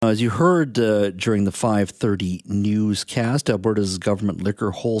as you heard during the 5:30 newscast, Alberta's government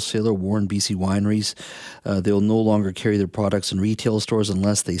liquor wholesaler warned BC wineries they'll no longer carry their products in retail stores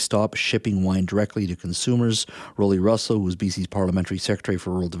unless they stop shipping wine directly to consumers. Rolly Russell, who is BC's Parliamentary Secretary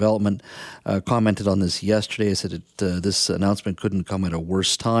for Rural Development, commented on this yesterday. I said this announcement couldn't come at a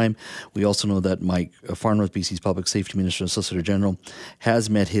worse time. We also know that Mike Farnworth, BC's Public Safety Minister and Solicitor General, has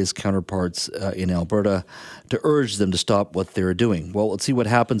met his counterparts in Alberta to urge them to stop what they're doing. Well, let's see what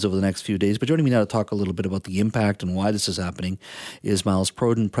happens over the next few days. But joining me now to talk a little bit about the impact and why this is happening is Miles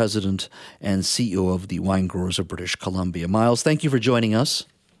Proden, President and CEO of the Wine Growers of British Columbia. Miles, thank you for joining us.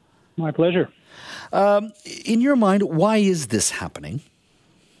 My pleasure. In your mind, why is this happening?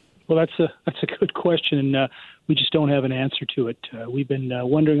 Well, that's a good question, and we just don't have an answer to it. We've been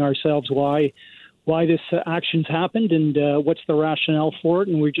wondering ourselves why this action's happened and what's the rationale for it,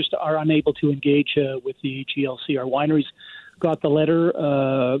 and we just are unable to engage with the GLC. Our wineries got the letter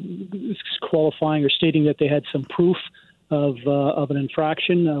qualifying or stating that they had some proof of an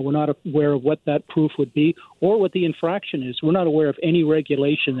infraction. We're not aware of what that proof would be or what the infraction is. We're not aware of any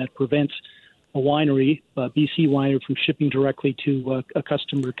regulation that prevents a winery, a BC winery, from shipping directly to a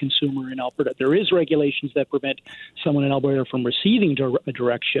consumer in Alberta. There is regulations that prevent someone in Alberta from receiving a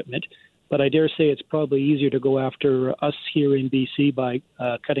direct shipment, but I dare say it's probably easier to go after us here in BC by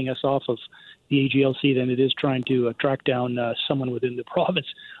cutting us off of the AGLC than it is trying to track down someone within the province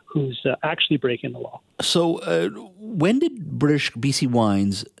who's actually breaking the law. So when did BC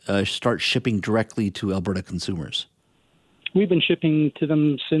Wines start shipping directly to Alberta consumers? We've been shipping to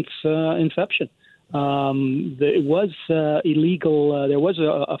them since inception. It was illegal. There was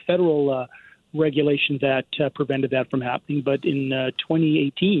a federal regulation that prevented that from happening, but in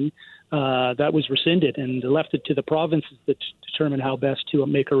 2018, that was rescinded and left it to the provinces to determine how best to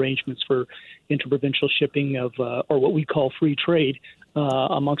make arrangements for interprovincial shipping of, or what we call free trade,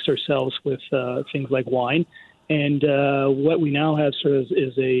 amongst ourselves with things like wine. And what we now have sort of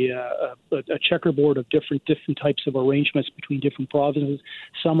is a checkerboard of different types of arrangements between different provinces.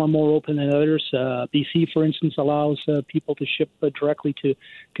 Some are more open than others. BC, for instance, allows people to ship directly to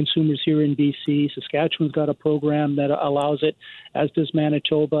consumers here in BC. Saskatchewan's got a program that allows it, as does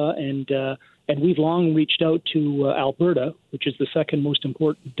Manitoba. And we've long reached out to Alberta, which is the second most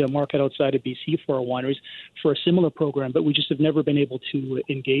important market outside of BC for our wineries, for a similar program, but we just have never been able to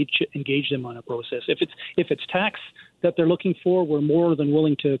engage them on a process. If it's tax that they're looking for, we're more than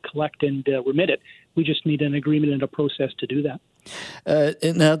willing to collect and remit it. We just need an agreement and a process to do that.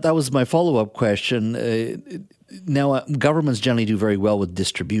 Now, that was my follow-up question. Now, governments generally do very well with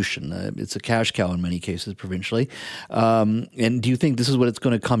distribution. It's a cash cow in many cases, provincially. And do you think this is what it's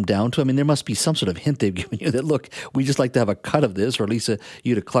going to come down to? I mean, there must be some sort of hint they've given you that, look, we just like to have a cut of this, or at least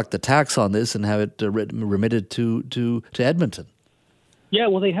you to collect the tax on this and have it remitted to Edmonton. Yeah,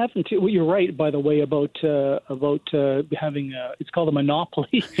 well, they haven't. Well, you're right, by the way, about having it's called a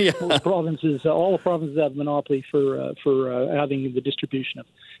monopoly. Yeah. All the provinces have a monopoly for having the distribution of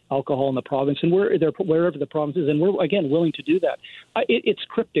alcohol in the province, and wherever the province is, and we're again willing to do that. It's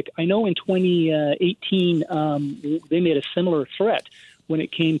cryptic. I know in 2018 they made a similar threat when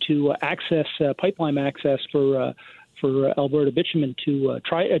it came to access, pipeline access for Alberta bitumen to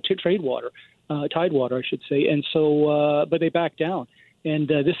Tidewater, I should say, and so but they backed down. And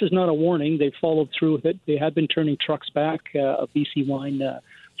this is not a warning. They've followed through with it. They have been turning trucks back of BC wine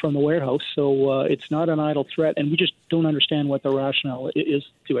from the warehouse. So it's not an idle threat, and we just don't understand what the rationale is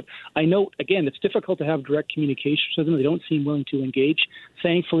to it. I note, again, it's difficult to have direct communication with them. They don't seem willing to engage.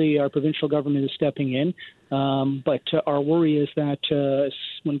 Thankfully, our provincial government is stepping in. But our worry is that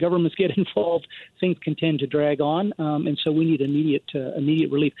when governments get involved, things can tend to drag on, and so we need immediate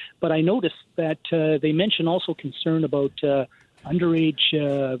relief. But I noticed that they mention also concern about underage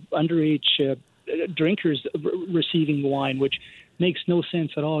drinkers receiving wine, which makes no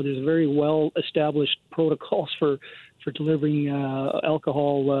sense at all. There's very well-established protocols for delivering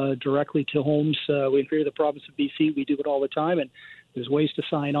alcohol directly to homes. We here in the province of BC, we do it all the time, and there's ways to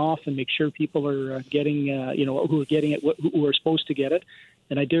sign off and make sure people are getting, who are getting it, who are supposed to get it.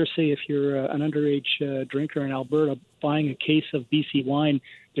 And I dare say if you're an underage drinker in Alberta buying a case of BC wine,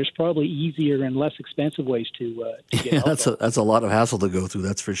 there's probably easier and less expensive ways to get alcohol. That's a lot of hassle to go through,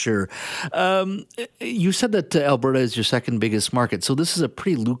 that's for sure. You said that Alberta is your second biggest market, so this is a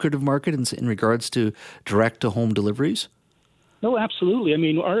pretty lucrative market in regards to direct-to-home deliveries? No, absolutely. I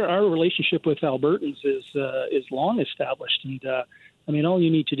mean, our relationship with Albertans is long established, and all you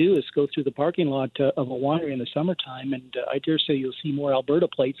need to do is go through the parking lot of a winery in the summertime, and I dare say you'll see more Alberta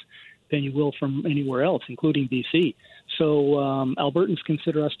plates than you will from anywhere else, including BC. So Albertans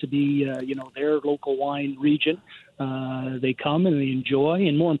consider us to be, their local wine region. They come and they enjoy,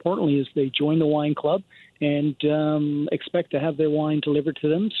 and more importantly, is they join the wine club and expect to have their wine delivered to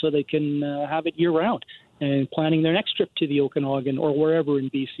them so they can have it year-round. And planning their next trip to the Okanagan or wherever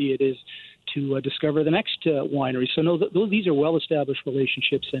in BC it is to discover the next winery. So no, these are well-established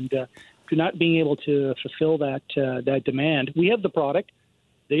relationships, and not being able to fulfill that demand, we have the product.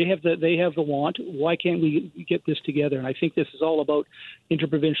 They have the want. Why can't we get this together? And I think this is all about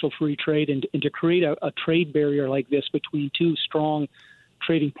interprovincial free trade, and to create a trade barrier like this between two strong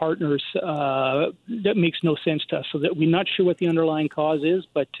trading partners, that makes no sense to us. So that we're not sure what the underlying cause is,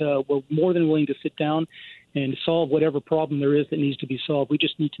 but we're more than willing to sit down and solve whatever problem there is that needs to be solved. We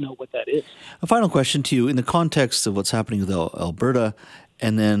just need to know what that is. A final question to you. In the context of what's happening with Alberta,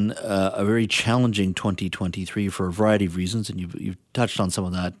 and then a very challenging 2023 for a variety of reasons, and you've touched on some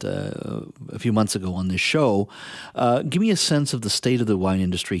of that a few months ago on this show. Give me a sense of the state of the wine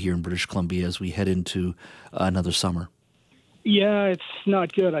industry here in British Columbia as we head into another summer. Yeah, it's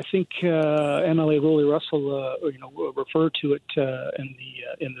not good. I think MLA Rolly Russell, referred to it in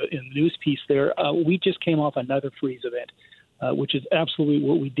the news piece there. We just came off another freeze event, which is absolutely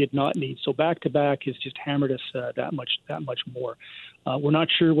what we did not need. So back to back has just hammered us that much more. We're not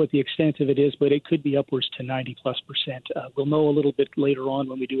sure what the extent of it is, but it could be upwards to 90+%. We'll know a little bit later on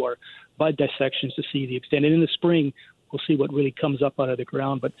when we do our bud dissections to see the extent. And in the spring, we'll see what really comes up out of the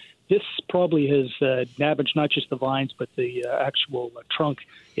ground. But this probably has damaged not just the vines, but the actual trunk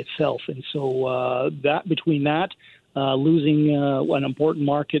itself. And so losing an important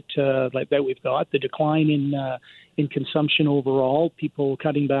market like that we've got, the decline in consumption overall, people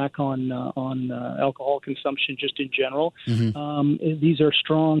cutting back on alcohol consumption just in general. Mm-hmm. These are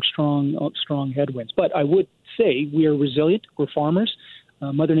strong headwinds. But I would say we are resilient. We're farmers.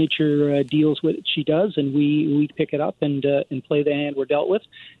 Mother Nature deals with what she does, and we pick it up and play the hand we're dealt with,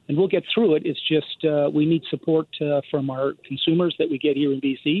 and we'll get through it. It's just we need support from our consumers that we get here in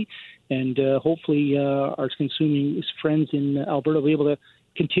BC, and hopefully our consuming friends in Alberta will be able to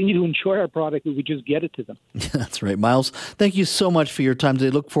continue to enjoy our product if we just get it to them. That's right. Miles, thank you so much for your time today.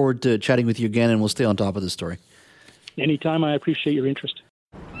 Look forward to chatting with you again, and we'll stay on top of this story. Anytime. I appreciate your interest.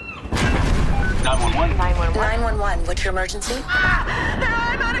 911. 911. What's your emergency?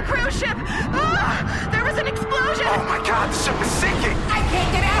 I'm on a cruise ship. There was an explosion. Oh my God, the ship is sinking. I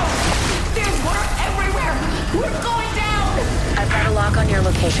can't get out. There's water everywhere. We're going down. I've got a lock on your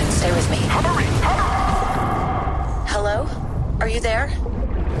location. Stay with me. Hurry. Hello? Are you there?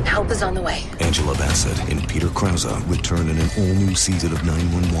 Help is on the way. Angela Bassett and Peter Krause return in an all-new season of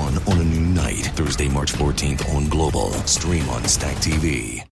 911 on a new night. Thursday, March 14th on Global. Stream on Stack TV.